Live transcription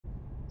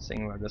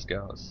Seeing where this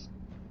goes.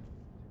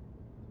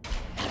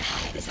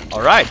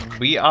 Alright,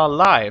 we are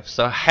live.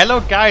 So hello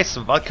guys,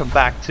 welcome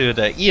back to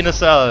the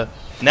ENSL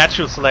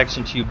Natural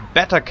Selection Tube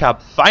Beta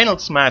Cup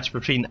finals match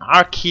between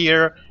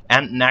Archaea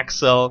and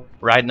Nexzil.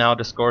 Right now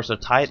the scores are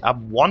tied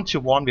up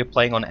 1-1. We're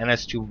playing on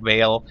NS2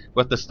 Vale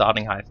with the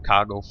starting hive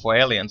cargo for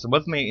aliens. And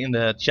with me in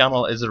the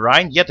channel is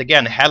Ryne. Yet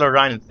again, hello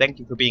Ryne, and thank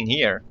you for being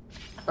here.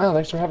 Oh,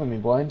 thanks for having me,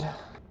 Blind.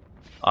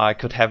 I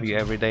could have you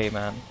every day,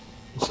 man.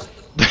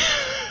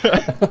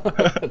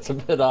 It's a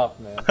bit off,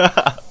 man.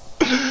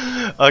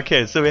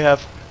 Okay, so we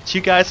have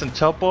two guys in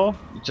topo,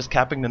 just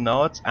capping the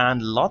nodes,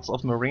 and lots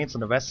of marines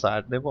on the west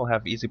side. They will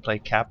have easy play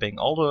capping.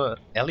 All the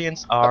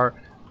aliens are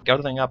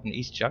gathering up in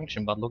East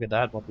Junction, but look at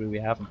that, what do we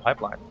have in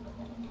pipeline?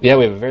 Yeah,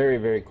 we have a very,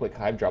 very quick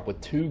hive drop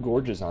with 2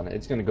 gorges on it.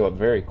 It's going to go up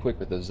very quick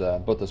with those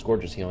both those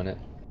gorges healing it.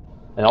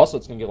 And also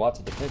it's going to get lots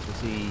of defense. We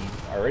see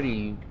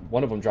already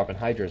one of them dropping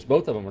hydras.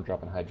 Both of them are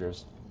dropping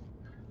hydras.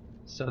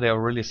 So they are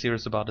really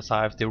serious about this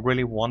hive. They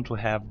really want to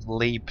have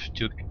leap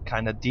to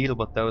kind of deal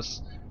with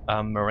those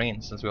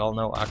marines. Since we all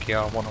know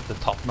Archaea are one of the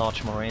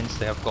top-notch marines.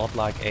 They have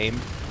godlike aim,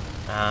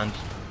 and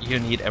you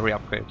need every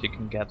upgrade you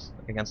can get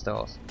against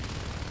those.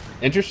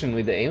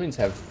 Interestingly, the aliens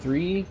have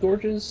 3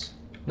 gorges?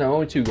 No,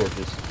 only 2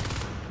 gorges.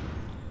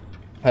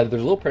 There's a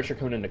little pressure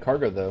coming into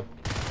cargo, though.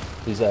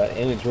 These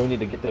aliens really need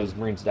to get those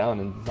marines down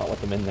and not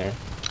let them in there.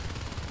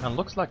 And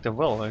looks like they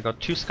will. I got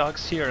 2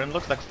 skulks here, and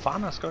looks like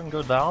Fana's going to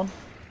go down.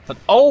 But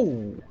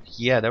oh,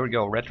 yeah, there we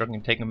go. Red Dragon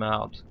taking him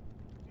out.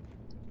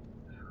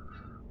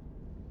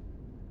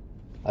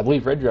 I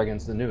believe Red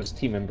Dragon's the newest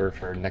team member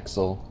for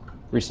Nexzil,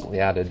 recently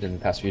added in the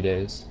past few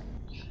days.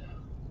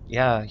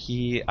 Yeah,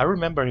 I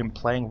remember him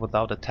playing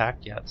without attack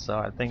yet, so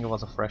I think it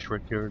was a fresh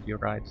recruit, you're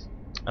right.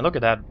 And look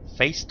at that,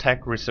 face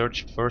tech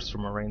research first for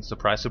Marines,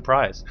 surprise,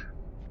 surprise.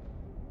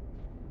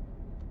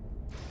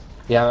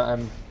 Yeah,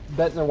 I'm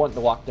betting they're wanting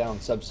to lock down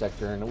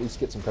subsector and at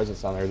least get some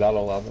presence on there.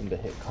 That'll allow them to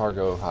hit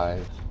cargo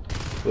hive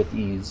with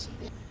ease.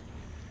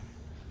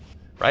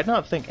 Right now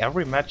I think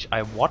every match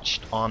I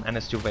watched on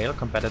NS2 Vale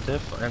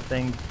competitive, I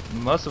think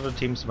most of the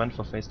teams went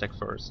for face tech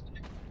first.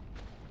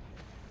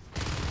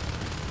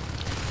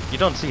 You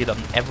don't see it on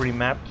every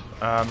map,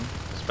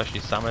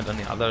 especially Summit and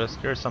the others.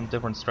 There are some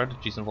different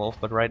strategies involved,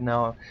 but right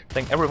now I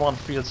think everyone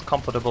feels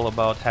comfortable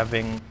about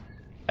having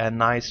a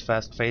nice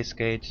fast phase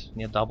gate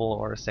near double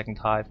or a second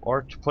hive,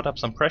 or to put up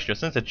some pressure,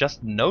 since I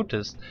just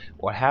noticed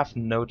or have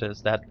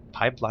noticed that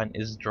pipeline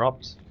is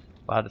dropped,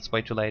 but it's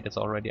way too late, it's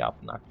already up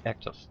and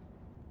active.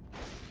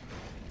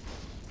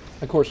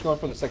 Of course, going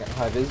for the second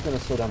hive is going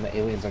to slow down the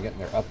aliens on getting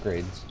their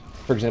upgrades.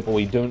 For example,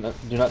 we do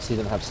not see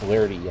them have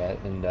celerity yet,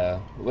 and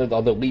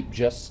although leap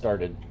just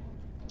started.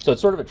 So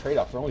it's sort of a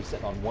trade-off. They're only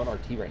sitting on 1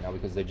 RT right now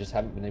because they just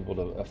haven't been able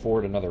to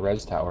afford another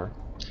res tower.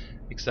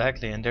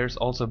 Exactly, and there's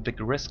also a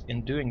big risk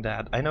in doing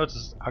that. I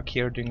noticed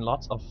Archaea doing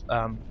lots of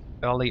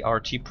early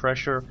RT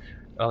pressure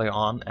early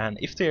on, and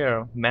if they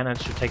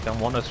manage to take down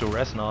 1 or 2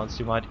 res nodes,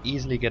 you might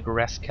easily get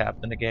res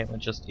capped in the game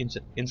and just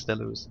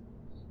insta-lose.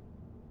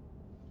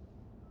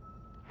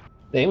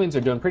 The aliens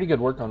are doing pretty good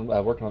work on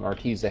working on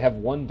RTs. They have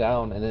 1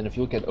 down, and then if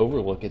you look at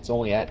Overlook, it's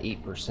only at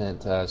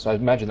 8%. So I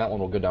imagine that one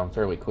will go down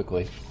fairly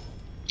quickly.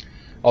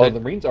 Although the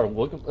Marines are it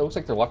looks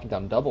like they're locking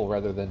down double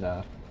rather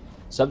than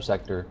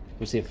subsector.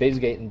 We see a phase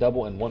gate in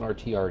double and 1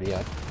 RT already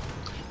up.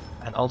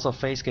 And also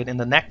phase gate in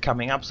the neck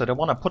coming up, so they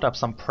want to put up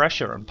some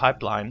pressure on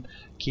pipeline,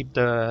 keep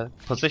the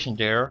position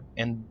there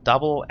in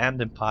double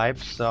and in pipe,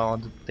 so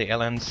the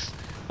aliens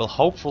will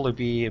hopefully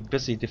be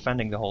busy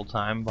defending the whole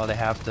time while they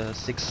have the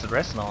 6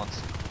 res nodes.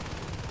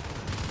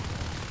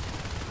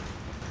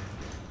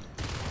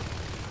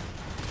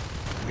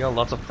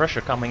 Lots of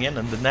pressure coming in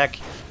the neck,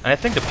 and I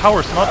think the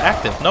power is not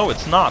active. No,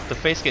 it's not. The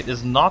phase gate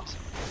is not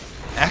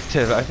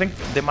active. I think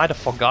they might have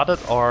forgot it,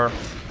 or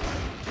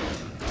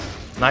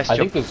nice job. I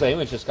think those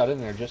aliens just got in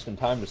there just in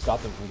time to stop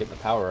them from getting the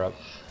power up.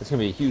 It's going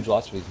to be a huge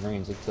loss for these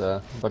Marines. It's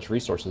a bunch of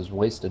resources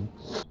wasted.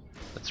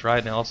 That's right,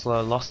 and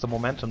also lost the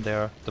momentum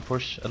there. The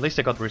push, at least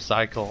they got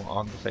recycle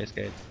on the phase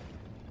gate.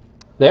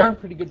 They are in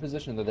pretty good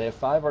position though. They have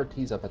 5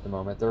 RTs up at the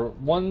moment.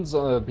 One's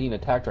being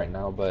attacked right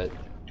now, but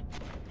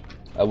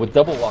with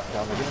double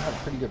lockdown, they're going to have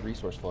pretty good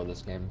resource flow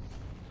this game.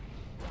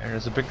 And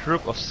there's a big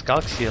group of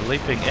skulks here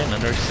leaping in,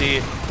 and they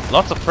see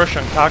lots of pressure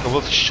on cargo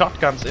with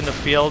shotguns in the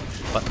field,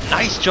 but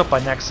nice job by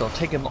Nexzil,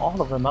 taking all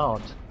of them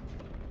out.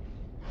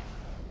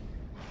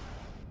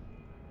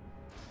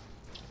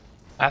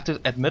 I have to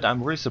admit,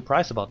 I'm really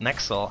surprised about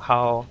Nexzil,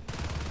 how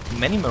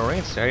many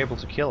Marines they're able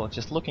to kill.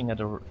 Just looking at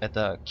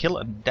the kill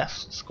and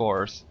death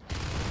scores,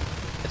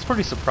 it's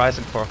pretty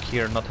surprising for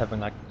Archaea not having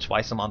like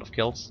twice the amount of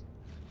kills.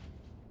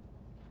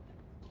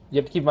 You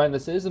have to keep in mind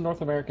this is a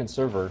North American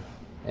server,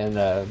 and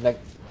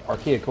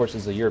Archaea, of course,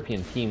 is a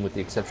European team with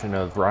the exception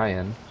of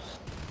Ryne.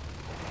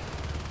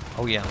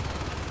 Oh yeah,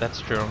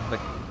 that's true. They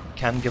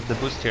can give the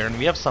boost here, and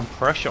we have some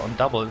pressure on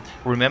double.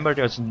 Remember,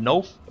 there's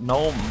no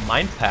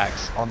mine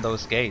packs on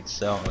those gates,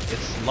 so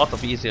it's a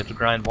lot easier to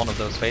grind one of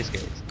those phase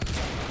gates.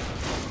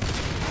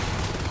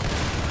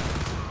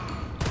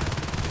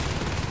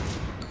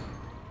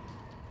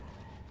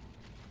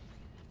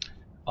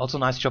 Also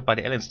nice job by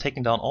the aliens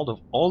taking down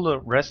all the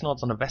res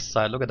nodes on the west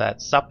side. Look at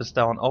that. Sub is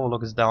down,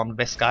 Overlook is down,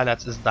 West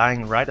Skylights is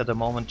dying right at the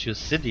moment to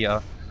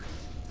Cydia.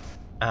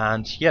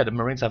 And yeah, the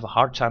Marines have a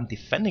hard time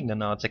defending the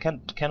nodes. They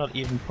cannot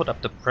even put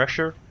up the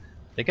pressure.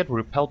 They get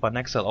repelled by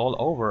Nexzil all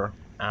over.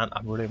 And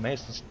I'm really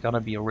amazed. It's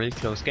gonna be a really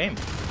close game.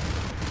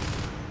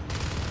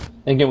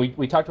 And again,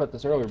 we talked about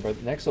this earlier, but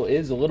Nexzil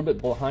is a little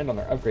bit behind on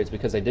their upgrades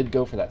because they did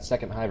go for that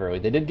second hive early.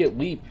 They did get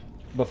Leap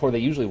before they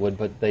usually would,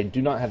 but they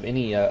do not have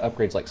any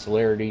upgrades like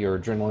Celerity or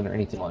Adrenaline or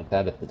anything like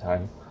that at the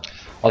time.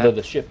 Although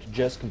the shift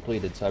just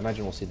completed, so I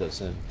imagine we'll see those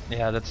soon.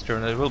 Yeah, that's true.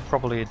 They will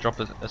probably drop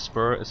a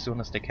spur as soon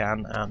as they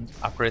can and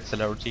upgrade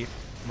Celerity,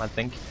 I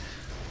think.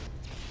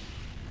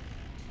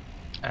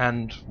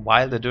 And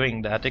while they're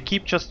doing that, they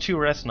keep just 2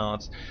 res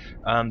nodes.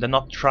 They're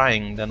not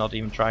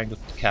even trying to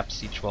cap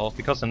C12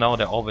 because they know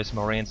there are always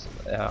Marines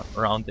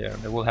around there.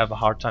 They will have a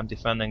hard time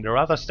defending. They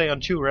rather stay on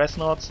 2 res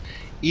nodes,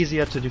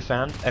 easier to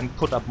defend, and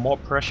put up more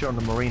pressure on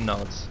the Marine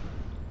nodes.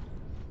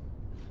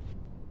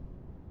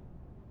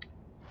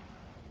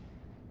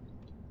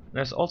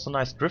 There's also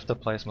nice drifter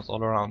placements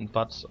all around,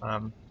 but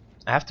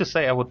I have to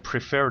say I would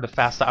prefer the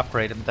faster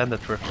upgrade and then the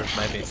drifters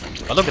maybe.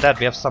 But look at that,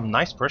 we have some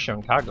nice pressure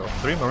on cargo.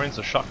 3 Marines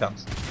with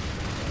shotguns.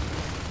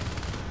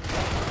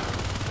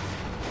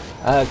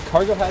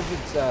 Cargo has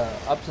its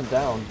ups and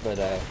downs, but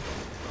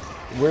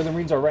where the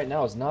Marines are right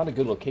now is not a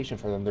good location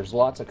for them. There's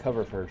lots of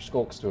cover for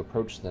skulks to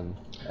approach them.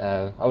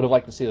 I would have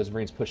liked to see those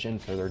Marines push in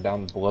further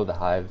down below the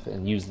hive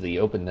and use the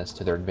openness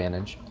to their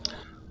advantage.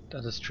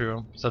 That is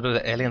true. So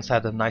the aliens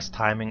had a nice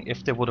timing.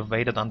 If they would have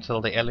waited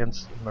until the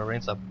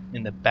Marines are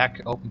in the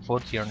back open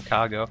foot here in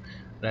cargo,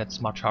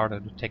 that's much harder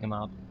to take them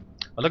out.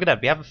 But look at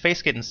that, we have a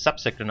phase gate in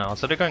subsector now.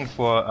 So they're going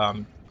for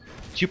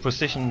 2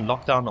 position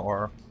lockdown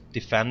or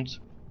defend.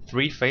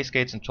 3 phase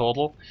gates in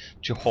total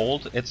to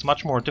hold. It's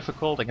much more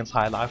difficult against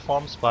high life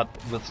forms, but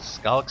with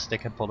skulks they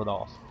can pull it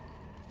off.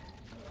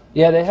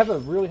 Yeah, they have a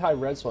really high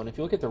res flow, and if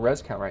you look at the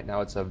res count right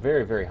now, it's a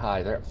very, very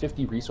high. They're at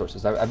 50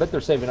 resources. I bet they're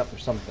saving up for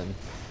something.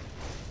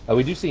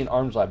 We do see an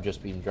arms lab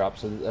just being dropped,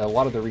 so a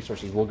lot of the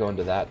resources will go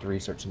into that to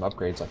research some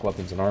upgrades like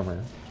weapons and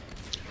armor.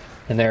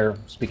 And there,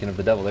 speaking of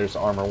the devil, there's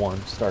Armor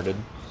 1 started.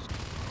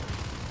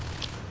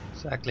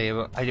 Exactly.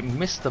 I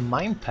missed the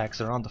mine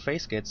packs around the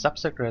phase gate.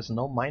 Subsector has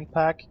no mine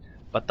pack,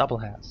 but double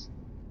has.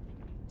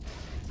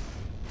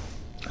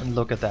 And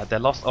look at that, they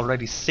lost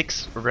already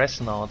 6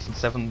 res nodes in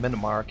 7-minute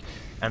mark,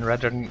 and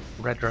Red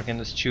Dragon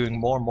is chewing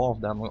more and more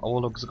of them.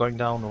 Overlook is going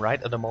down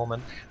right at the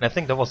moment, and I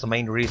think that was the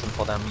main reason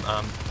for them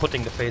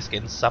putting the phase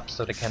gate in sub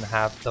so they can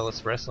have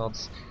those res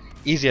nodes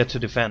easier to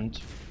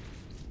defend.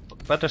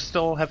 But they're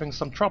still having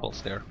some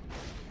troubles there.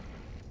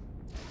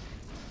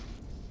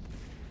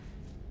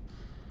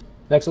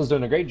 Nexzil's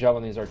doing a great job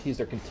on these RTs.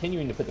 They're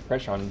continuing to put the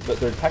pressure on, but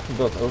they're attacking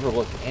both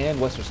Overlook and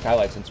Western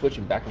Skylights and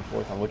switching back and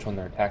forth on which one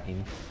they're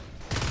attacking.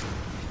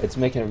 It's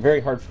making it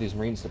very hard for these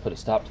Marines to put a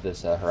stop to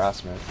this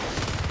harassment.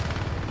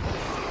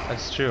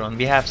 That's true, and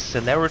we have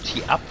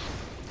Celerity up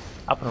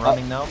and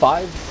running now.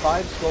 Five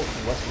skulks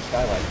in Western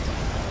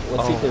Skylights.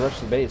 Let's see if they rush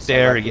the base.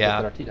 There,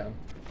 yeah. RT down.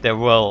 There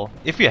will.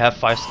 If you have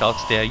 5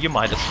 skulks there, you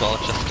might as well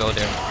just go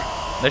there.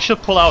 They should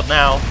pull out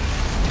now.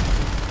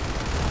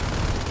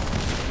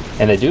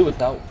 And they do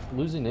without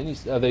losing any.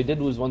 They did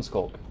lose 1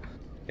 skulk.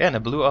 Yeah, and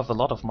it blew off a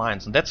lot of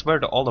mines, and that's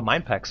where all the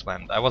mine packs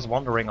went. I was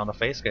wondering on the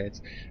phase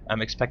gates,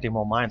 I'm expecting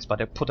more mines, but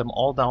they put them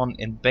all down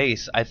in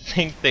base. I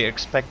think they're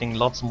expecting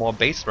lots more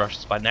base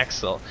rushes by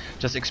Nexzil,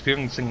 just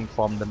experiencing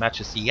from the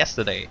matches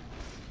yesterday.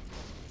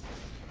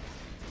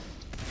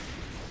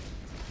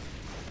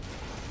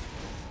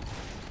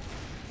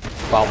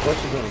 Wow, Bush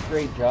is doing a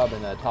great job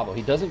in Tabo.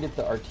 He doesn't get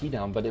the RT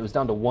down, but it was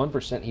down to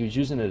 1%. He was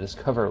using it as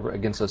cover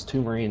against those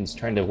 2 Marines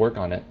trying to work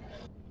on it.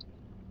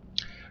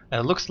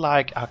 It looks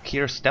like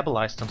Archaea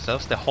stabilized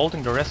themselves. They're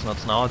holding the res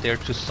nodes now. They're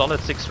to solid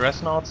 6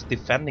 res nodes,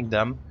 defending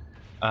them.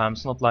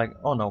 It's not like,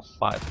 oh no,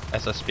 5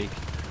 as I speak.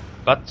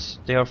 But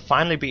they'll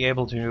finally be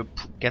able to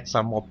get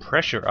some more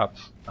pressure up,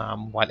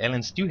 while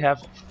aliens do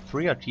have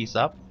 3 RTs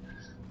up.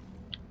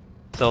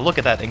 So look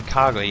at that in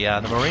cargo, yeah,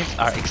 the Marines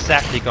are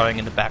exactly going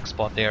in the back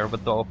spot there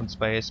with the open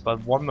space,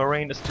 but 1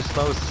 Marine is too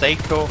slow.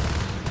 Seiko,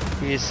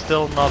 he is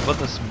still not with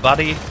his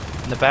buddy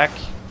in the back,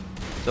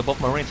 so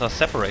both Marines are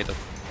separated.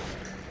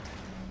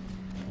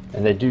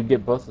 And they do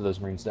get both of those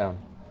Marines down.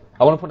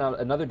 I want to point out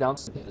another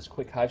downside to this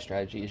quick hive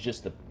strategy is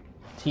just the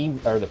team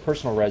or the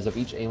personal res of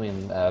each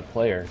alien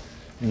player.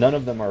 None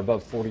of them are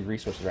above 40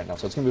 resources right now,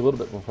 so it's going to be a little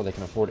bit before they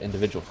can afford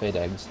individual fade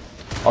eggs.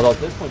 Although at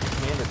this point, the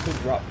commander could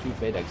drop 2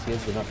 fade eggs. He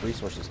has enough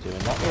resources to,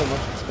 and not really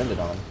much to spend it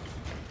on.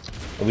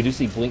 But we do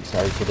see Blink,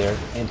 sorry, so they're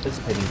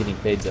anticipating getting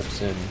fades up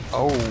soon.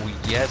 Oh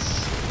yes,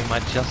 they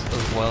might just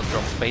as well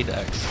drop fade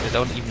eggs. They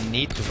don't even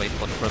need to wait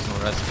for the personal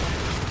res.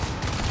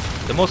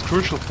 The most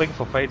crucial thing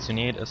for fades you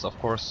need is of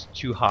course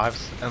 2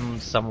 hives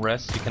and some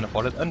res, you can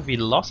afford it. And we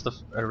lost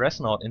a res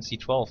node in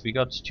C12. We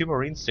got 2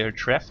 Marines there,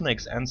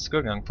 Trefnix and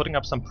Skirgang, putting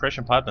up some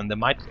pressure in pipeline. They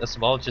might as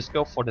well just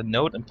go for the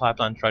node in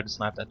pipeline and try to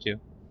snipe that too.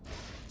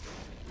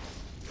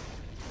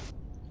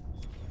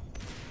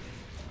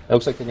 It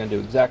looks like they're going to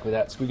do exactly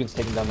that. Squeakin's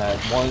taking down that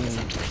one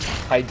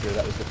Hydra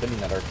that was defending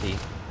that RT.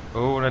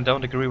 Oh, and I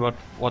don't agree what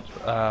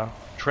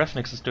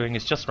Trefnix is doing.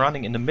 He's just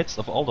running in the midst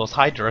of all those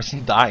Hydras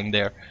and dying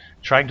there,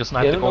 trying to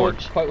snipe the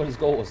Gorge. Quite what his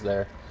goal was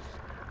there.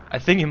 I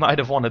think he might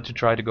have wanted to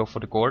try to go for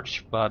the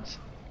Gorge, but...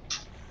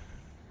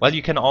 Well,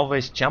 you can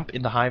always jump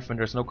in the hive when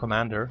there's no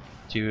commander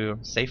to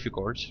save your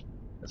Gorge.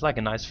 It's like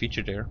a nice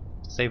feature there.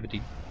 Save it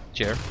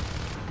chair.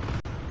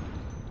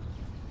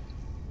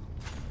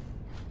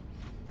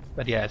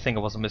 But yeah, I think it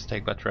was a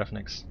mistake by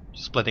Trefnix,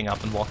 splitting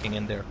up and walking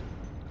in there.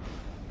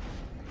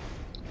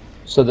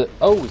 So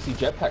we see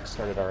jetpack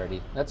started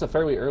already. That's a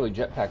fairly early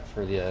jetpack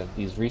for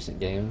these recent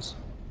games.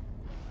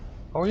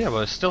 Oh yeah, but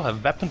I still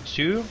have weapon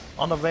 2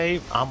 on the way,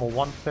 armor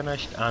 1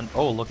 finished, and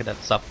oh, look at that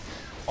sub.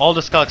 All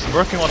the skulks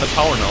working on the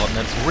power node, and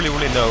it's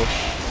really low.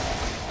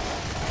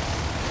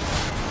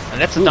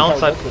 And that's the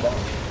downside.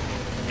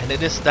 And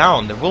it is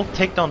down. They will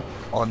take down.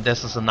 Oh, and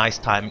this is a nice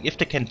timing. If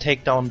they can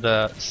take down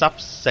the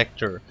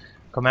sub-sector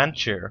command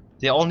chair,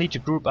 they all need to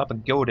group up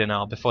and go there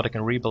now before they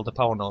can rebuild the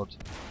power node.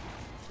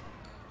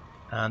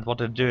 And what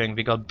they're doing,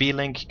 we got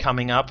B-Link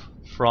coming up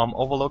from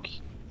Overlook.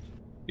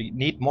 We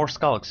need more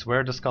skulks.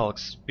 Where are the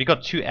skulks? We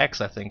got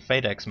 2X, I think.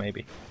 Fade X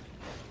maybe.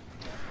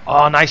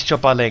 Oh, nice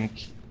job by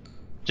Link.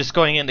 Just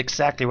going in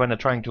exactly when they're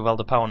trying to weld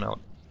the power node.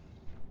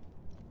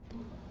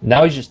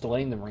 Now he's just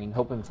delaying the Marine,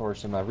 hoping for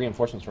some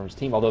reinforcements from his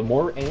team. Although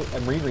more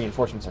Marine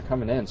reinforcements are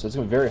coming in, so it's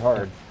going to be very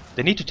hard.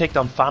 They need to take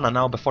down Fana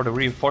now before the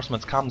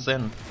reinforcements comes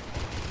in.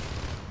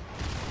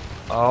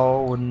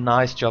 Oh,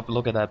 nice job.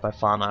 Look at that by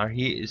Fana.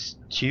 He is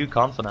too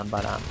confident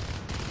by that.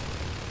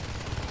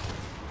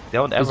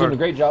 He's doing a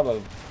great job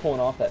of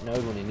pulling off that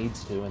node when he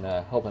needs to and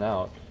helping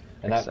out.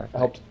 And that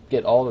helped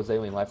get all those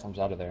alien life forms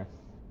out of there.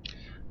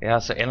 Yeah,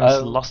 so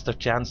aliens lost their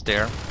chance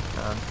there.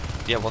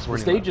 Yeah, it was really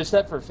the stage is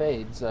set for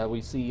fades.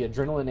 We see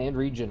Adrenaline and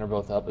Regen are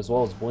both up, as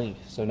well as Blink.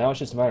 So now it's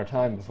just a matter of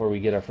time before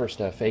we get our first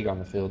fade on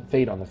the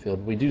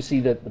field. We do see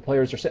that the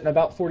players are sitting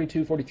about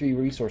 42, 43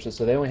 resources,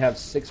 so they only have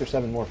 6 or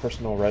 7 more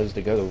personal res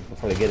to go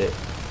before they get it.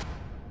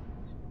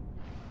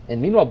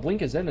 And meanwhile,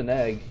 Blink is in an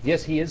egg.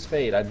 Yes, he is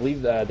fade. I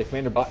believe the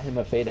commander bought him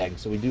a fade egg,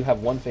 so we do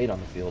have 1 fade on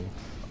the field.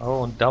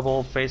 Oh, and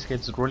double phase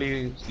gates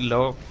really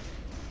low.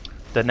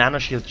 The nano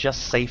shield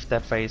just saved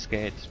that phase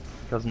gate,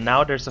 because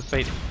now there's a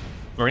fade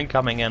Marine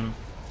coming in.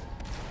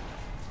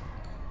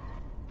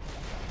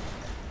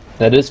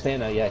 That is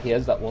Fana, yeah, he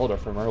has that welder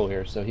from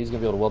earlier, so he's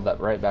going to be able to weld that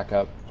right back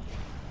up.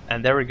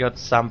 And there we got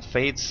some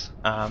Fates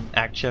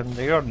action.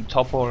 They are on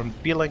Topo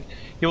and B-Link.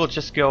 He will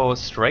just go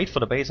straight for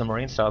the base on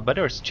Marine Star, but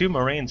there's 2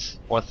 Marines,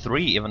 or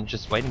 3 even,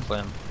 just waiting for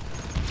him.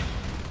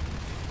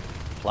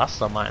 Plus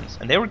some mines.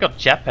 And there we got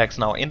jetpacks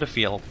now in the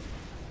field.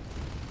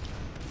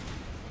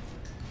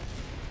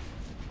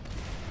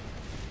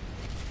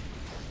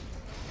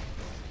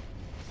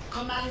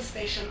 Command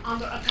station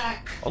under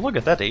attack. Oh, look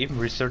at that, they even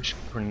researched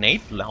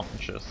grenade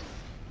launchers.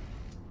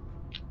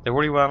 They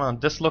really went on.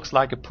 This looks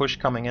like a push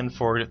coming in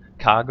for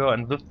cargo,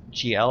 and with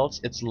GLs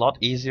it's a lot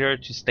easier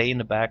to stay in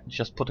the back and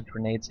just put the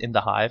grenades in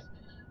the hive.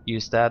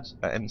 Use that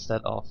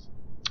instead of,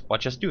 or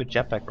just do a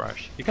jetpack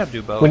rush. You can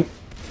do both.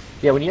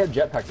 When you have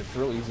jetpacks, it's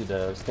real easy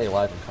to stay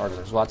alive in cargo.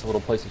 There's lots of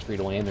little places for you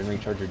to land and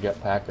recharge your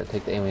jetpack that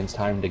take the aliens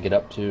time to get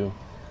up to.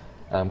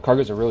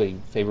 Cargo's a really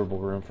favorable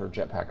room for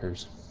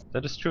jetpackers.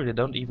 That is true, they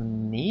don't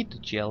even need the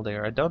GL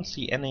there. I don't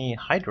see any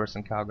Hydras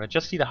in cargo, I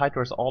just see the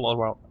Hydras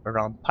all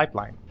around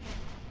pipeline.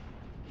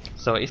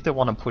 So if they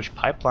want to push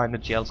pipeline, the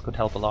GLs could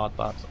help a lot,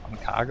 but on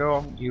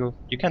cargo, you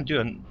can do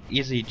an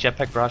easy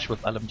jetpack rush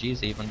with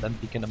LMGs even, then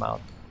beacon them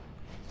out.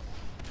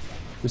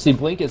 We see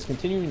Blink is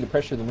continuing to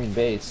pressure the Marine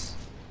base.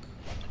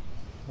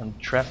 And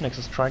Trefnix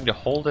is trying to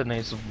hold it, and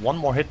he's 1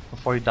 more hit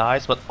before he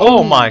dies, but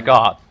oh my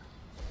god!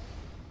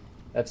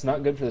 That's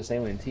not good for this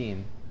alien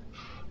team.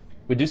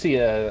 We do see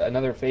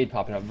another fade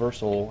popping up,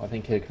 Versal. I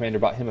think the commander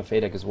bought him a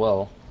fade egg as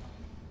well.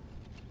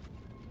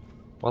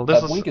 Well,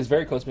 this Blink is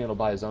very close to being able to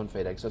buy his own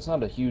fade egg, so it's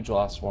not a huge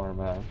loss for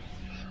him.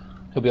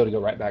 He'll be able to go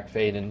right back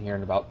fade in here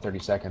in about 30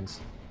 seconds.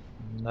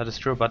 That is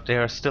true, but they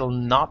are still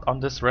not on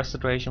this rest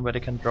situation where they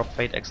can drop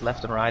fade X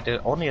left and right.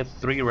 They're only at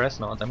 3 rest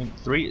nodes. I mean,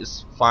 3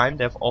 is fine,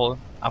 they have all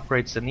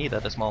upgrades they need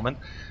at this moment.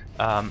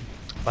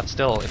 But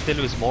still, if they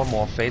lose more and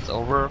more fades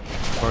over,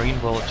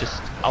 Marine will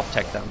just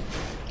out-tech them.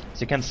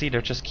 So you can see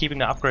they're just keeping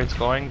the upgrades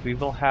going. We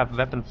will have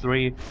weapon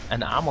 3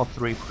 and armor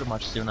 3 pretty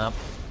much soon up.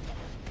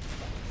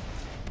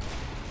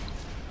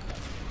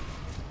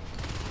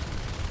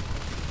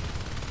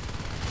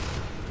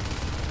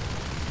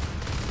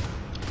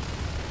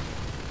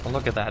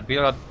 Look at that, we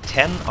got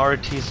 10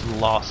 RTs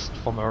lost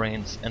for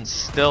Marines, and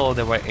still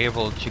they were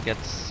able to get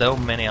so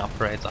many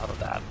upgrades out of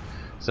that.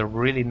 So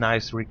really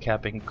nice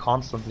recapping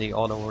constantly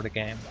all over the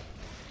game.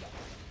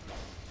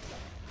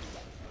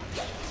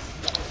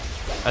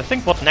 I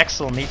think what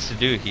Nexzil needs to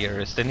do here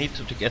is they need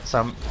to get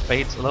some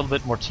Fates, a little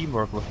bit more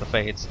teamwork with the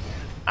Fates.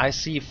 I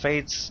see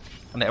Fates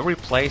on every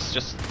place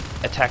just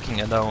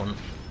attacking alone.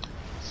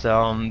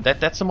 So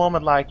that's a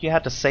moment like you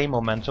had the same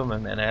momentum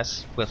in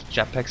NS with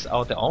jetpacks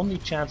out. The only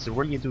chance to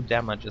really do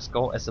damage is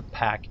go as a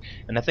pack,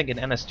 and I think in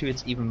NS2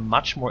 it's even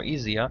much more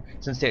easier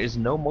since there is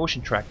no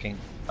motion tracking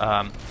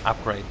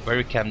upgrade where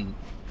you can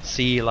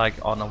see like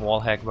on a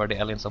wall hack where the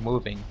aliens are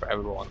moving for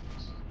everyone,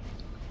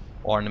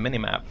 or in the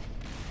minimap.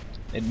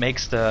 It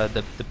makes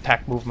the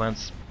pack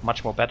movements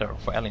much more better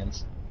for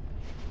aliens.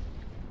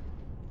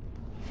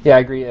 Yeah, I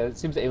agree. It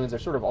seems the aliens are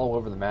sort of all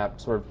over the map,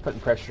 sort of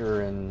putting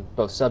pressure in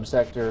both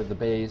subsector, the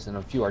base, and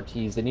a few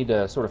RTs. They need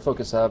to sort of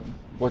focus up,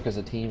 work as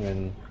a team,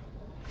 and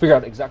figure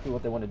out exactly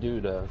what they want to do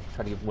to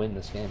try to win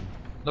this game.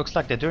 Looks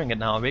like they're doing it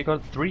now. We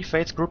got 3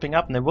 Fates grouping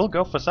up and they will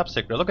go for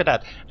subsector. Look at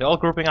that. They're all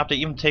grouping up, they're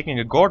even taking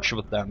a Gorge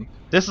with them.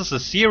 This is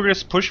a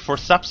serious push for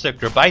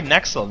subsector by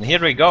Nexzil, and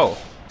here we go.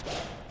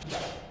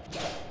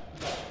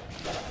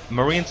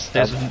 Marines,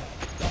 there's...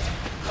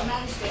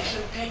 Command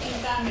station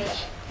taking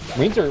damage.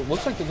 Marines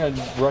looks like they're going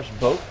to rush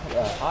both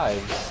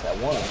hives at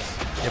once.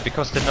 Yeah,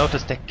 because they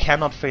notice they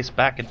cannot face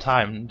back in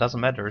time. It doesn't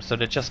matter, so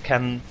they just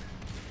can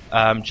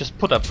just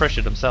put up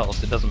pressure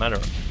themselves. It doesn't matter.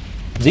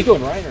 Zico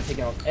and Ryne are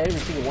taking out every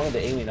single one of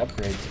the alien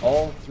upgrades.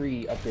 All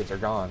 3 upgrades are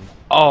gone.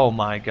 Oh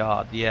my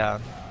god, yeah.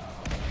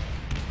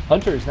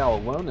 Hunter is now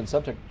alone in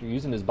subsector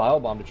using his bile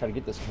bomb to try to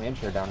get this command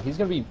chair down. He's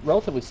going to be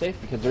relatively safe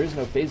because there is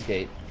no phase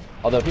gate.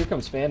 Although here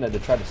comes Fanda to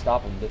try to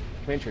stop him. The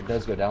command chair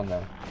does go down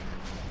though.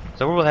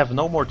 So we will have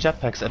no more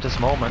jetpacks at this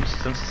moment,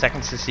 since the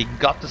second CC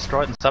got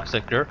destroyed in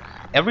subsector.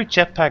 Every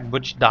jetpack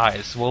which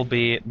dies will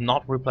be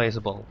not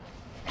replaceable.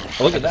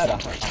 Well, look at that,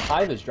 a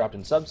hive is dropped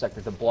in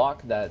subsector to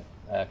block that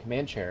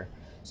command chair.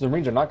 So the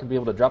Marines are not going to be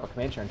able to drop a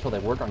command chair until they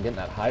work on getting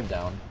that hive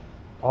down.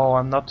 Oh,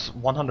 I'm not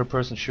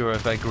 100% sure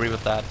if I agree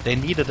with that. They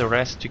needed a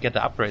rest to get the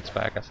upgrades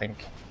back, I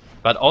think.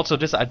 But also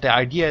this, the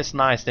idea is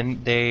nice.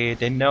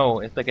 They know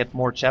if they get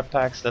more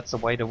jetpacks, that's the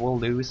way they will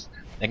lose.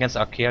 Against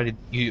Archaea,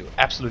 you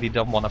absolutely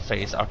don't want to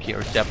face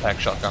Archaea's jetpack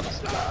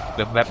shotguns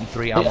with weapon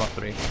 3, armor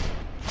 3.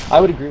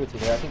 I would agree with you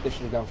there. I think they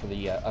should have gone for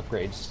the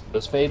upgrades.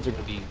 Those fades are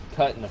going to be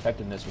cut in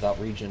effectiveness without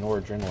regen or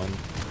adrenaline.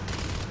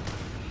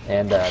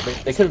 And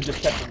they could have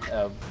just kept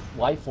a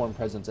life form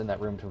presence in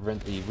that room to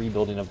prevent the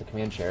rebuilding of the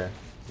command chair.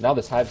 Now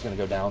this hive's going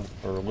to go down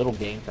for a little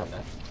gain from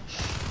it.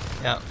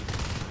 Yeah,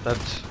 that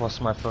was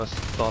my first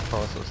thought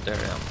process there,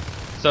 yeah.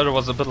 So it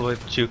was a little bit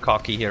too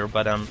cocky here,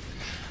 but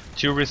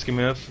too risky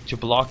move to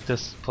block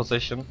this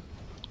position.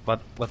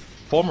 But with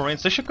 4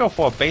 Marines, they should go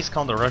for a base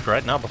counter rush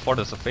right now before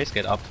there's a phase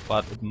gate up,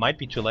 but it might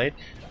be too late.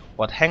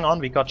 But hang on,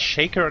 we got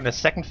Shaker and the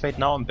second Fate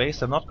now in base.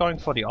 They're not going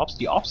for the ops.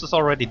 The ops is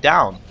already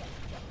down.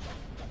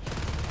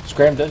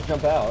 Scram does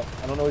jump out.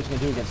 I don't know what he's going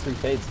to do against 3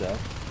 fades though.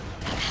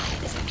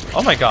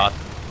 Oh my god,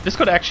 this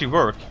could actually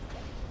work.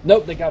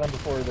 Nope, they got him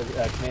before the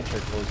command chair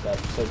closed up,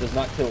 so it does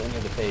not kill any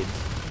of the fades.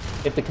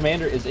 If the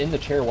commander is in the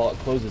chair while it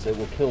closes, it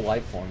will kill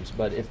life forms,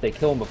 but if they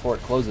kill him before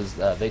it closes,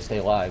 they stay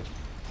alive.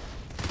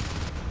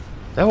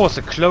 That was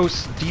a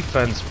close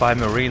defense by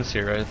Marines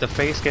here. The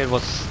phase gate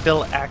was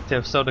still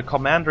active, so the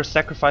commander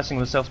sacrificing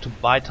himself to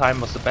buy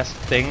time was the best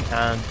thing,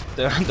 and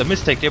the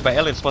mistake here by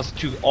aliens was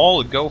to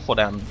all go for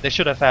them. They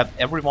should have had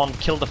everyone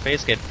kill the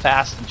phase gate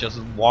fast and just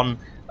one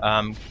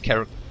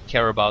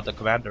care about the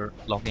commander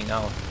logging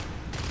out.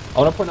 I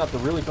want to point out the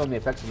really feeling the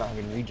effects of not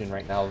having regen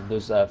right now.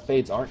 Those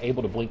fades aren't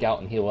able to blink out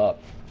and heal up.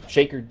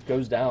 Shaker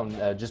goes down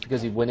just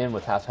because he went in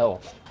with half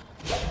health.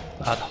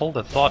 But hold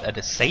the thought, at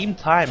the same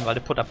time while they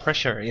put up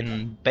pressure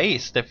in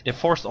base, they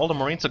forced all the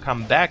Marines to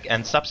come back,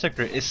 and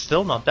subsector is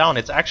still not down.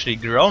 It's actually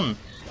grown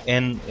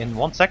in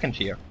 1 second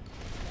here.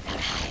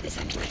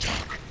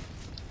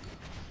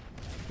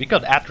 We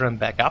got Adren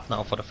back up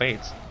now for the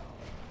Fates.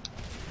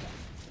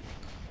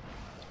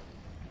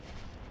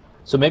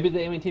 So maybe the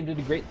alien team did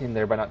a great thing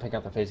there by not taking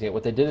out the phase gate.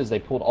 What they did is they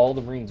pulled all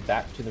the Marines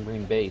back to the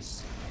Marine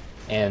base,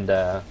 and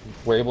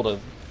were able to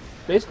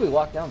basically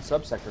lock down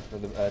subsector for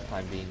the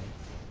time being.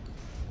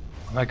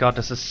 Oh my god,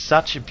 this is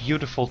such a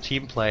beautiful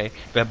team play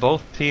where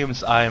both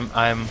teams I'm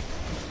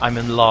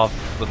in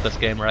love with this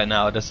game right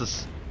now. This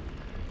is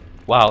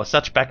wow,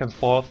 such back and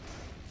forth.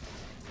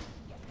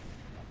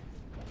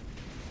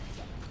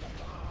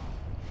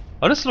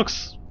 Oh,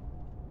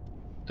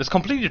 this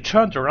completely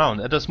turned around.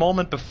 At this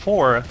moment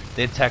before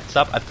they attacked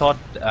up, I thought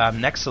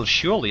Nexzil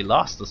surely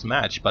lost this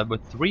match, but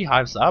with 3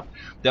 hives up,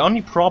 the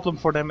only problem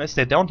for them is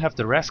they don't have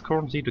the rest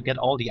currently to get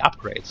all the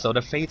upgrades, so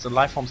the Fates and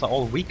Lifeforms are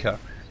all weaker.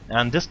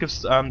 And this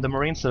gives the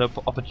Marines the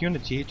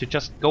opportunity to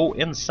just go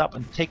in sub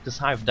and take this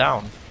hive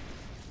down.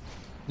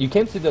 You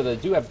can see that they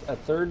do have a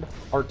 3rd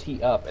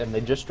RT up, and they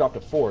just dropped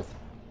a 4th.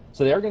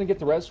 So they are going to get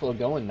the res flow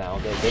going now.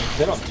 They've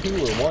been on 2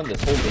 or 1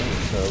 this whole game,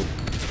 so...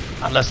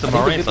 Unless the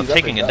Marines are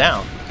taking it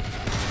down.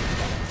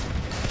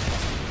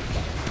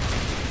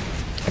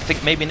 I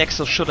think maybe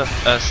Nexzil should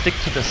have stick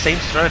to the same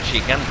strategy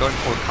again, going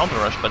for a counter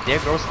rush, but there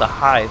goes the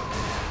hive.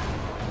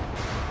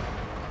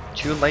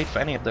 Too late for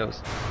any of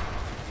those.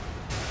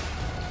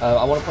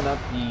 I want to point out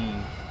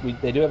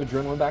they do have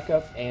adrenaline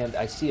backup, and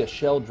I see a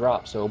shell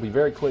drop, so it'll be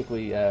very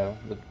quickly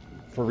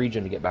for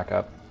regen to get back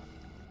up.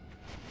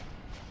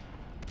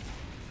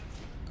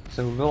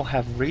 So we will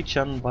have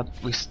regen, but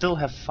we still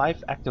have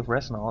 5 active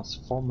resonauts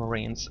for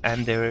Marines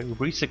and they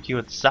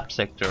resecured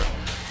subsector.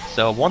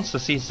 So once the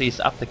CC is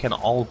up, they can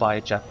all buy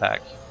a jetpack.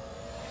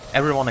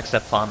 Everyone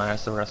except Fana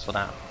has the rest for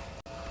that.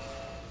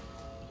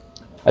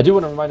 I do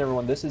want to remind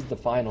everyone this is the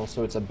final,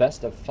 so it's a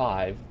best of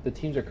 5. The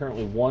teams are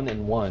currently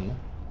 1-1,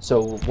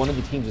 so one of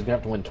the teams is going to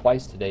have to win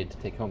twice today to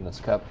take home this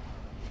cup.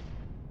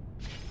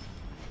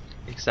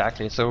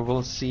 Exactly, so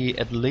we'll see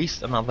at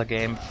least another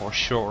game for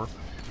sure,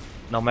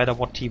 no matter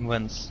what team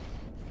wins.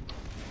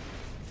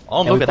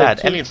 Oh, look at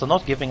that, aliens are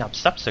not giving up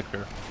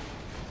subsector.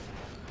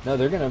 No,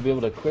 they're going to be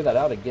able to clear that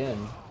out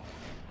again.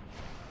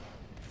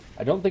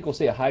 I don't think we'll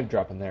see a hive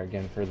drop in there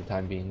again for the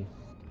time being.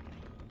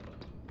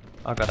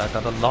 Oh god, I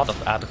got a lot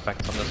of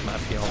artifacts on this map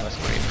here on my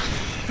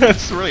screen.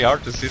 It's really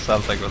hard to see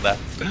something with that.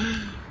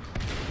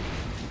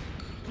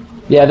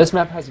 Yeah, this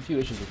map has a few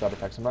issues with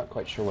artifacts. I'm not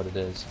quite sure what it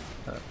is.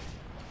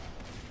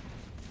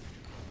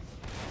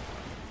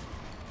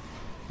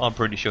 I'm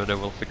pretty sure they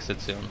will fix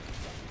it soon.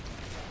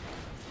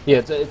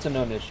 Yeah, it's a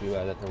known issue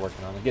that they're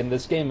working on. Again,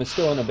 this game is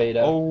still in a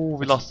beta. Oh,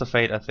 we lost the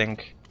Fate, I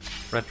think.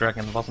 Red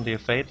Dragon, wasn't he a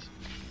Fate?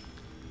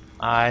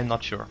 I'm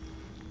not sure.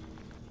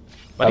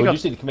 But we do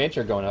see the command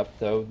chair going up,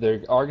 though.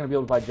 They are going to be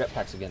able to buy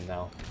jetpacks again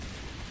now.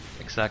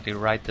 Exactly,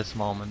 right this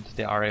moment.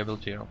 They are able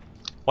to.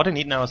 What they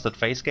need now is that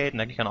phase gate, and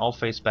then they can all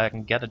phase back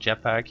and get a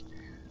jetpack.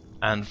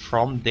 And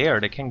from there,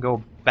 they can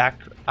go back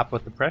up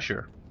with the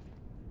pressure.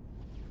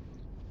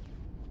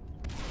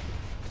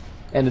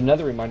 And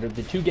another reminder,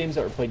 the 2 games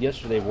that were played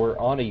yesterday were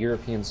on a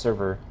European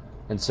server.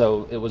 And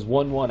so it was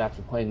 1-1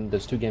 after playing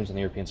those 2 games on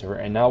the European server.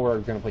 And now we're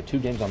going to play 2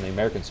 games on the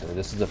American server.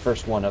 This is the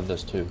first one of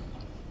those 2.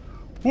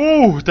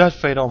 Woo! That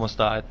Fate almost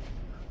died.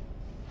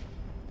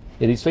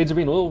 Yeah, these fades are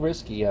being a little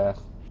risky.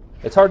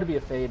 It's hard to be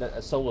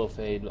a solo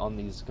fade on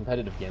these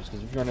competitive games,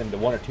 because if you run into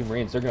 1 or 2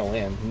 Marines, they're going to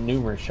land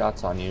numerous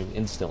shots on you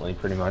instantly,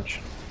 pretty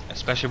much.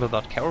 Especially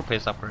without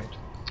carapace upgrade.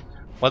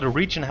 Well, the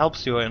regen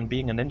helps you in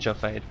being a ninja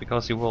Fade,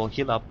 because you will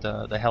heal up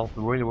the health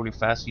really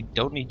fast. You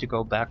don't need to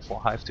go back for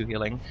Hive 2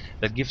 healing.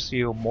 That gives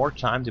you more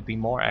time to be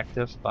more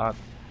active, but,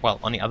 well,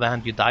 on the other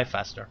hand, you die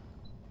faster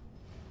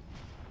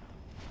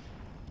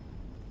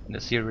in a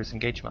serious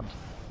engagement.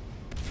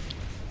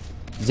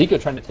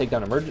 Zico trying to take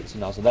down Emergency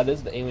now, so that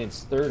is the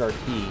alien's 3rd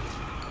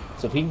RT.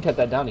 So if he can cut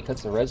that down, he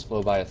cuts the res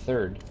flow by a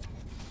 3rd.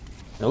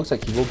 It looks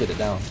like he will get it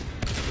down.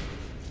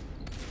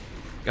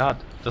 God,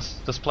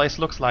 this place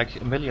looks like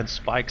a million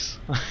spikes.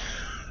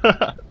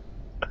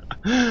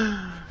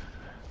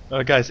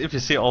 Guys, if you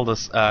see all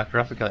those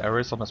graphical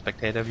errors on the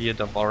spectator view,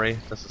 don't worry,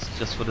 this is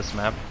just for this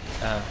map.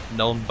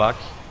 Known bug,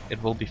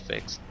 it will be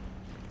fixed.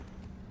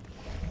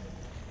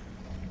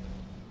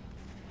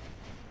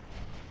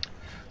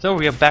 So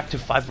we are back to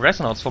 5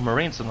 resonauts for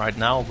Marines, and right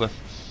now with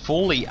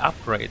fully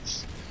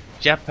upgrades.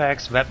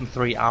 Jetpacks, Weapon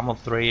 3, Armor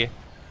 3.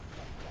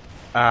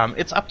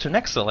 It's up to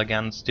Nexzil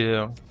again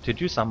to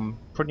do some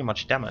pretty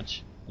much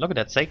damage. Look at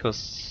that, Seiko's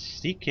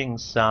seeking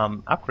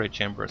some upgrade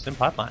chambers in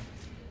pipeline.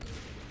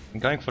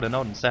 I'm going for the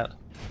node instead.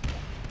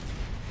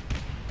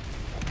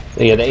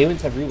 Yeah, the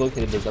aliens have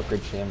relocated those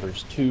upgrade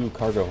chambers to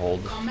cargo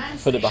hold.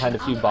 Put it behind a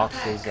few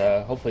boxes.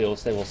 Hopefully it'll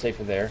stay a little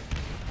safer there.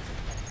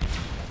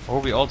 Or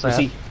we also have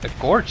a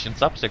Gorge in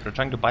Subsector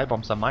trying to buy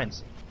bomb some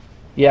mines.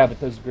 Yeah, but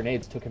those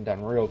grenades took him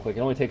down real quick. It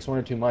only takes 1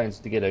 or 2 mines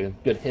to get a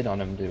good hit on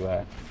him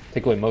to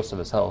take away most of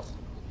his health.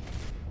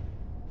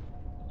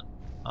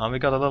 We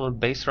got a little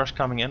base rush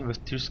coming in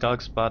with 2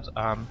 skulks, but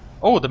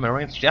oh, the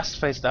Marines just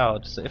phased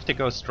out. So if they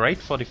go straight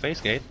for the phase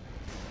gate,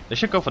 they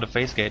should go for the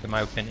phase gate in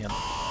my opinion.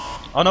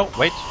 Oh no,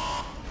 wait.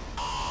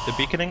 The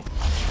beaconing.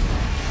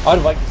 I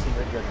would like to see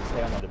Red Dragon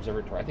stay on that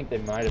observatory. I think they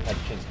might have had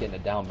a chance of getting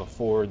it down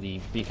before the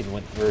beacon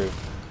went through.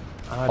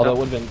 Although it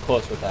would have been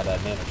close with that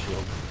nano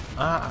shield.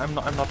 I'm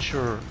not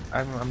sure.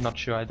 I'm not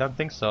sure. I don't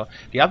think so.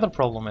 The other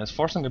problem is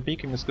forcing the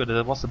beacon is good.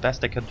 It was the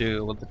best they could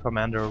do with the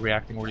commander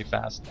reacting really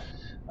fast.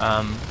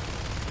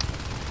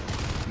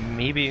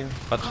 Maybe,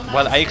 but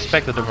well, I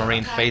expected the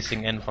Marine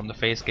facing in from the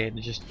phase gate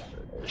to just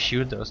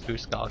shoot those 2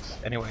 skulks.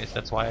 Anyways,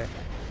 that's why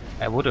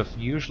I would have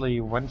usually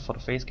went for the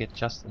phase gate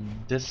just in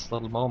this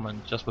little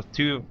moment, just with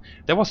 2.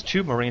 There was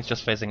 2 Marines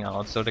just phasing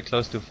out, so they're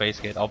close to phase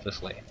gate.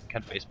 Obviously,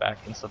 can phase back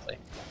instantly.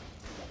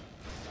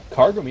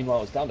 Cargo,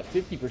 meanwhile, is down to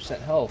 50%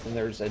 health, and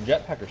there's a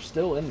jetpacker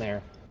still in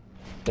there.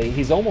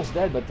 He's almost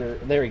dead, but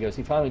there he goes.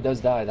 He finally does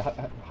die. The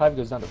hive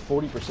goes down to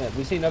 40%.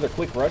 We see another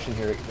quick rush in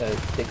here.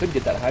 They could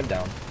get that hive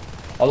down.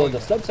 Although the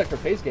subsector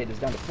phase gate is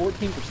down to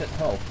 14%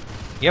 health.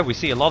 Yeah, we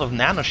see a lot of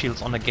nano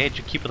shields on the gate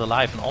to keep it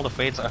alive, and all the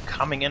fades are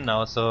coming in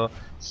now, so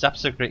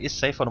subsector is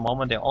safe for the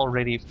moment. They're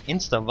already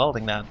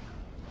insta-welding that.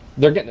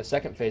 They're getting a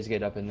second phase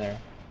gate up in there.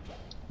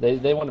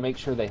 They want to make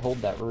sure they hold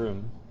that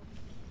room.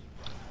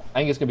 I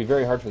think it's going to be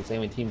very hard for this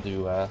alien team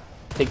to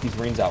take these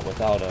Marines out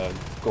without a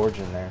Gorge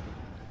in there.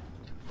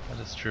 That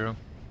is true.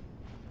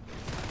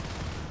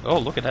 Oh,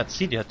 look at that.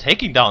 See, they're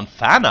taking down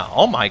Fana.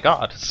 Oh my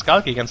god.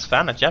 Skulk against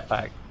Fana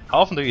jetpack. How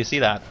often do you see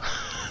that?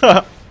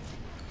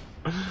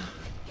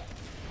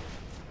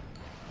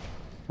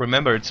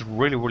 Remember, it's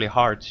really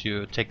hard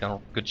to take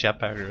down good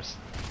jetpackers.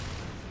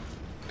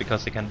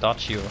 because they can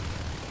dodge you.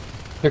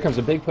 Here comes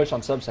a big push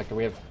on subsector.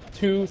 We have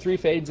 2-3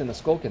 fades and a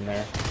skulk in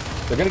there.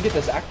 They're gonna get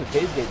this active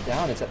phase gate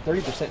down. It's at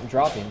 30% and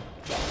dropping.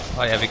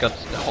 Oh yeah, we got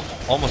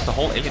almost the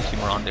whole alien team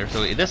around there,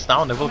 so it is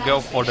down. They will go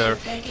for their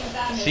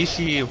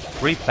CC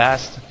really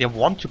fast. They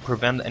want to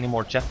prevent any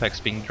more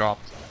jetpacks being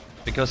dropped,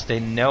 because they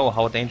know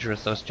how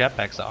dangerous those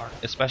jetpacks are,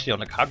 especially on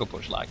the cargo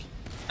push. Like,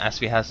 as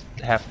we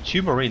have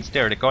 2 Marines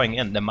there, they're going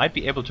in. They might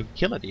be able to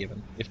kill it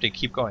even if they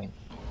keep going.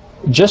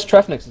 Just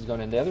Trefnix is going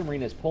in. The other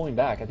Marine is pulling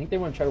back. I think they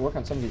want to try to work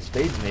on some of these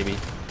fades, maybe.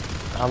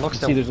 Looks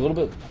See, there's a little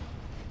bit.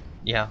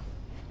 Yeah.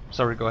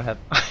 Sorry, go ahead.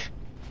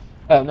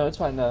 Oh no, it's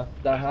fine. The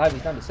hive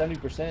is down to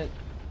 70%,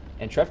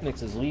 and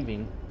Trefnix is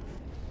leaving.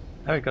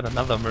 Now we got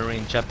another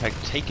Marine jetpack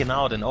taken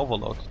out in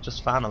Overlook.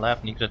 Just fan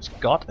 11. You just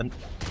got and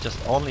just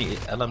only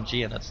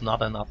LMG, and it's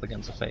not enough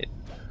against a Fate.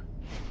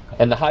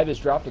 And the hive is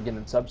dropped again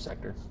in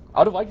subsector. I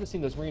would have liked to see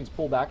those Marines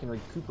pull back and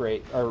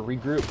recuperate or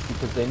regroup,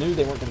 because they knew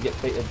they weren't going to get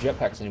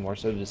jetpacks anymore.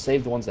 So to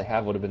save the ones they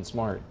have would have been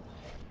smart.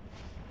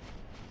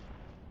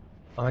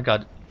 Oh my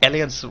god,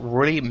 aliens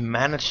really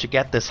managed to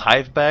get this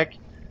hive back.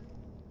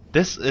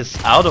 This is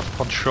out of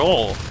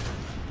control.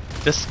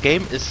 This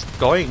game is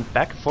going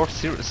back and forth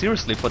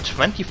seriously for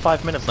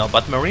 25 minutes now,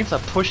 but Marines are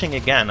pushing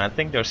again. I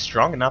think they're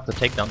strong enough to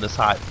take down this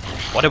hive.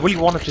 What I really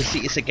wanted to see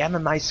is again a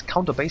nice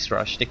counter base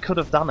rush. They could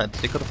have done it.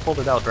 They could have pulled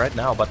it out right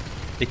now, but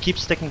they keep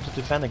sticking to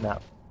defending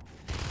that.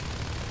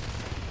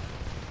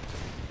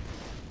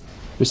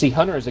 We see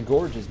Hunter as a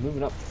Gorge is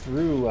moving up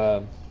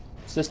through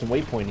system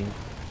waypointing.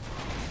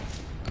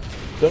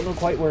 Don't know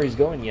quite where he's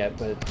going yet,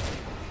 but...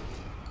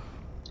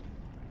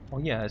 Oh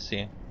yeah, I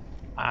see.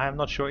 I'm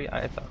not sure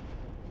either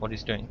what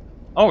he's doing.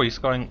 Oh, he's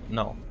going...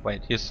 No,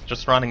 wait, he's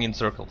just running in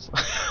circles.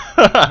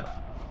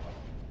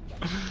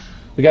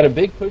 We got a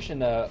big push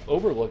in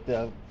Overlook.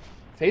 The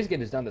phase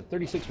gate is down to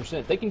 36%.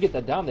 If they can get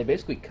that down, they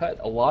basically cut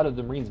a lot of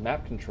the Marines'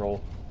 map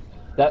control.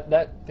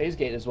 That phase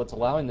gate is what's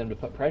allowing them to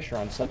put pressure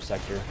on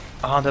subsector.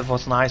 Oh, that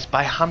was nice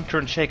by Hunter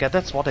and Shaker.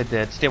 That's what they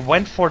did. They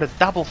went for the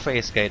double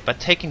phase gate. By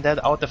taking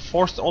that out, they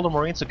forced all the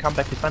Marines to come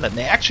back defend it. And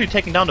they're actually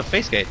taking down the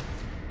phase gate.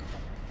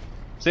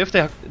 So if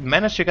they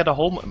manage to get a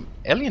whole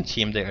alien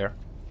team there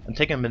and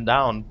taking them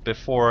down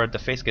before the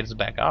phase gate is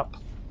back up.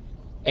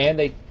 And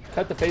they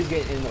cut the phase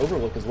gate in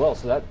Overlook as well,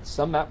 so that's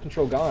some map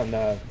control gone.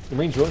 The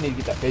Marines really need to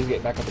get that phase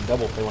gate back up and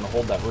double if they want to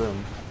hold that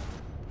room.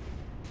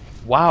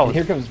 Wow. And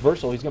here comes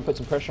Versal. He's going to put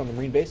some pressure on the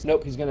Marine base.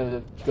 Nope, he's going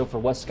to go for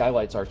West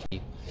Skylights RT.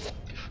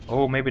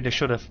 Oh, maybe they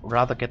should have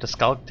rather get a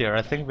Skulk there.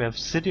 I think we have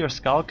City or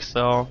Skulk,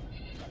 so...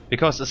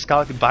 Because a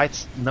Skulk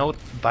bites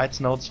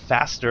nodes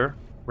faster,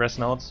 res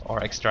nodes, or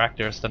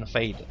extractors than a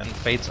Fade. And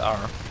Fades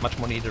are much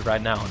more needed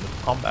right now in the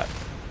combat.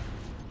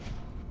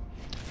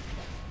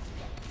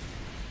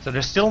 So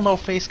there's still no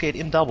phase gate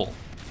in double.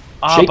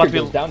 Shaker but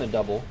goes down in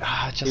double.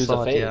 I just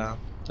thought, yeah,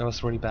 that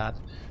was really bad.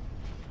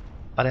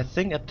 But I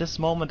think at this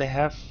moment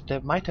they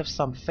might have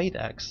some Fade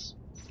Axe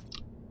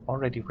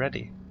already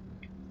ready.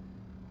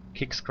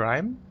 Kick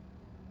Scrime.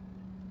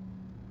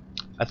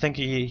 I think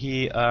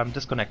he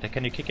disconnected.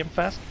 Can you kick him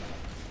fast?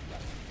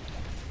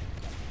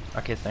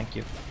 Okay, thank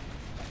you.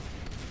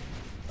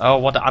 Oh,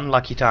 what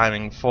unlucky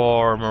timing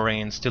for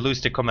Marines to lose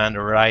the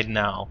commander right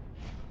now.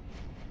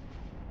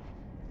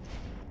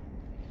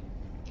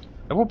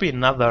 It would be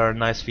another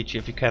nice feature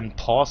if you can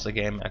pause a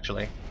game,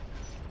 actually.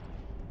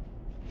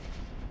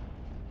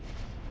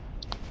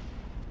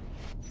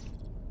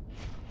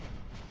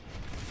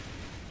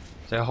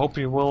 So I hope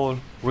you will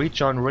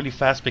rejoin really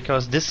fast,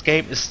 because this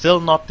game is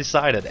still not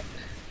decided.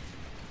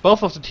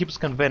 Both of the teams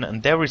can win,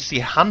 and there we see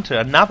Hunter,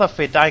 another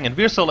Fate dying, and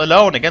we're still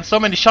alone against so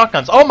many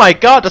shotguns. Oh my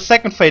god, the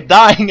second Fate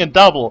dying in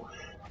double!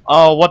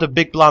 Oh, what a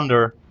big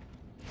blunder.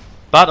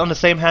 But on the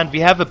same hand, we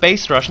have a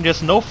base rush, and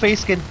there's no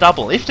phase gate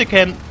double. If they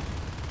can...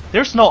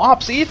 There's no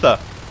ops either.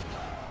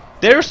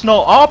 There's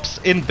no ops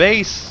in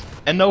base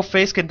and no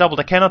phase gate double.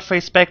 They cannot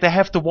face back. They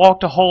have to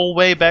walk the whole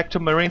way back to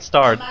Marine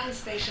start.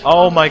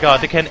 Oh my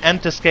god, they can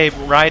end this game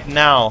right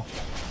now.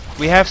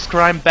 We have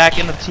Scrime back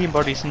in the team,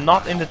 but he's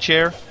not in the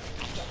chair.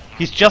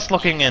 He's just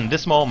looking in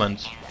this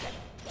moment.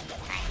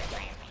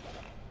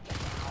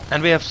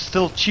 And we have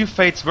still 2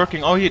 Fates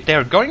working. Oh,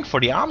 they're going for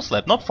the arm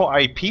slab, not for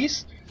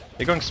IPs.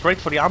 They're going straight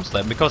for the arm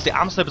slab, because the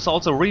arm slab is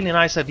also a really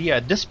nice idea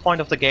at this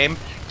point of the game.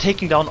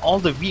 Taking down all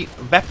the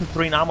weapon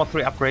 3 and armor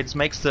 3 upgrades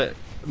makes the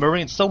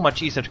Marines so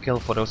much easier to kill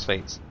for those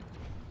Fates.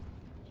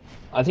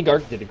 I think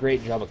Arc did a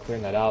great job of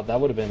clearing that out. That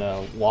would have been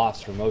a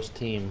loss for most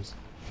teams.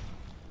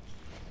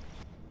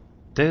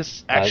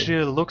 This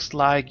actually looks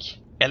like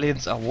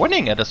aliens are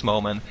winning at this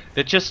moment.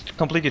 They just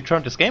completely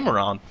turned this game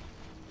around.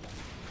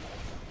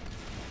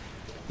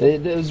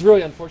 It was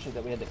really unfortunate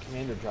that we had the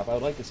commander drop. I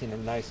would like to see a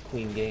nice,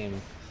 clean game.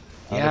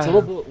 Yeah. It's a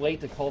little bit late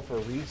to call for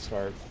a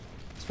restart,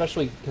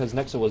 especially because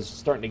Nexzil was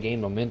starting to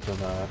gain momentum.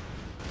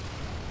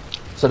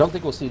 So I don't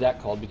think we'll see that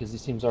called, because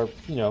these teams are,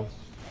 you know,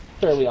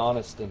 fairly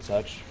honest and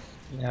such.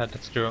 Yeah,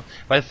 that's true.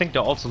 But I think they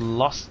also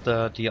lost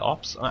the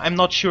ops. I'm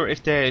not sure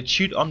if they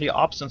chewed on the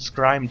ops and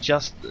Scrime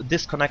just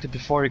disconnected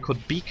before he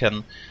could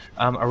beacon.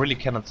 I really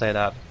cannot say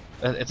that.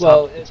 It's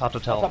Well, hard, it's hard to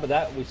on tell. top of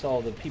that, we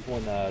saw the people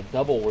in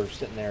double were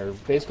sitting there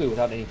basically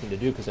without anything to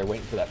do because they're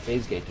waiting for that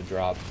phase gate to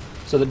drop.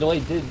 So the delay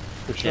did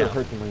for sure Yeah.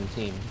 hurt the Marine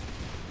team.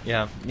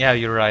 Yeah, yeah,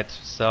 you're right.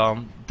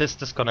 So this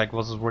disconnect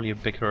was really a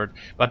big hurt,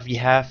 but we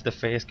have the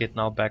phase gate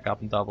now back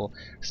up in double.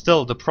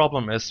 Still, the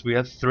problem is we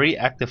have 3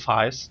 active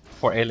hives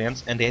for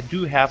aliens, and they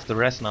do have the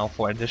rest now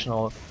for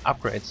additional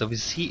upgrades. So we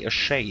see a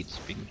shade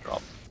being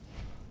dropped.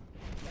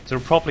 So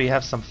we'll probably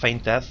have some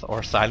faint death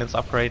or silence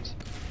upgrade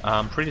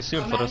pretty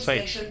soon for Command those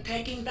fates. station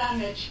taking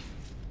damage.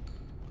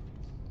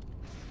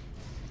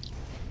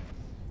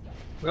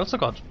 We also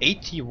got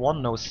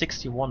 81, no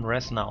 61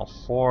 rest now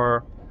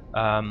for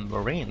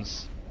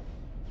Marines.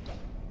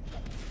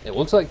 It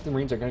looks like the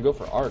Marines are going to go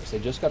for arcs. They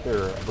just got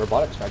their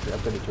robotics factory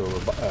upgraded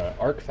to a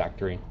arc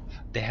factory.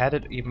 They had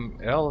it even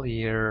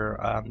earlier.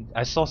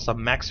 I saw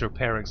some max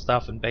repairing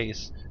stuff in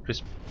base.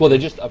 Well, they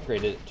just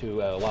upgraded it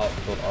to allow it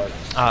to build arcs.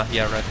 Ah,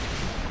 yeah, right.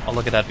 Oh,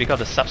 look at that. We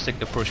got a substick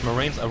to push.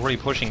 Marines are really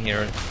pushing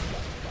here.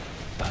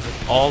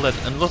 All that,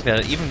 and look at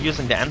it, even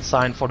using the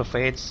ensign for the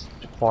fates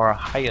for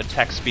high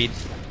attack speed.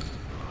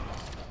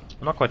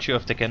 I'm not quite sure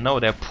if they can know.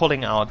 They're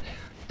pulling out.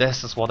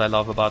 This is what I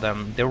love about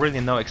them. They really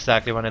know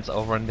exactly when it's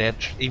over, and they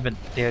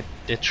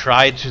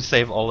try to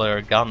save all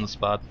their guns,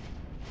 but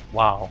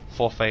wow,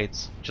 4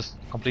 fates just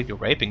completely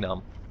raping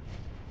them.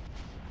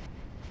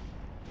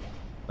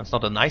 That's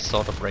not a nice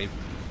sort of rape.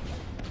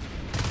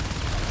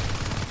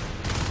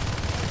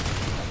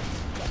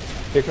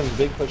 Here comes a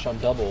big push on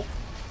double.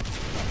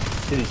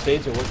 See, these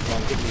fades are working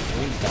on getting these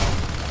Marines down.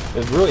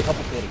 It's really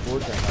complicated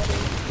board right now.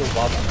 They're still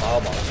bobbing and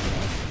bobbing.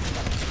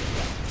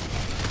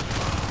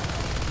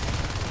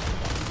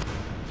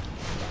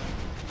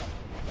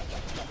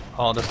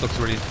 Oh, this looks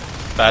really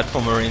bad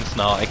for Marines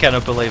now. I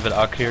cannot believe it.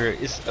 Archaea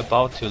is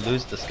about to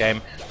lose this game.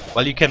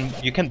 Well, you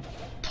can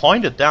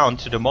point it down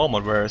to the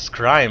moment where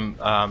Scrime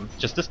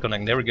just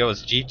disconnecting. There we go.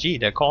 It's GG.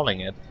 They're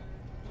calling it.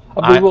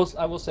 I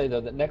will say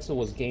though that Nexzil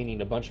was gaining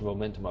a bunch of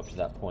momentum up to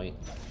that point.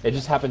 It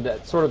just happened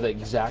at sort of the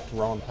exact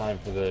wrong time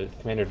for the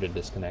commander to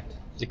disconnect.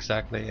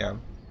 Exactly. Yeah.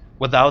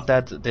 Without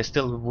that, they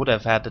still would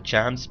have had the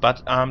chance.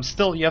 But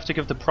still, you have to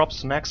give the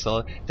props to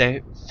Nexzil.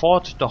 They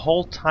fought the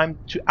whole time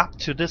up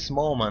to this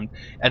moment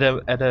at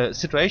a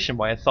situation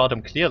where I thought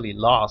them clearly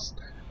lost.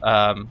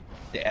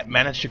 They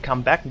managed to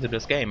come back into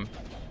this game.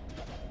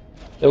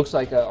 It looks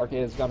like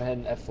Archaea has gone ahead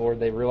and F4.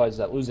 They realized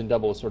that losing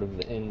double is sort of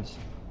the end.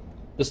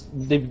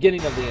 The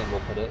beginning of the end,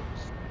 we'll put it.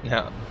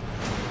 Yeah.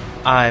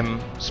 I'm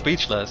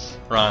speechless,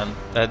 Ryne.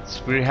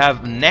 That we have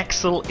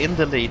Nexzil in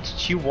the lead,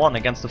 2-1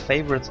 against the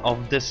favorites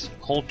of this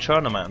whole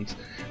tournament.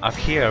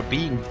 Archaea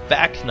being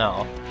back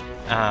now,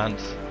 and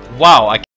wow, I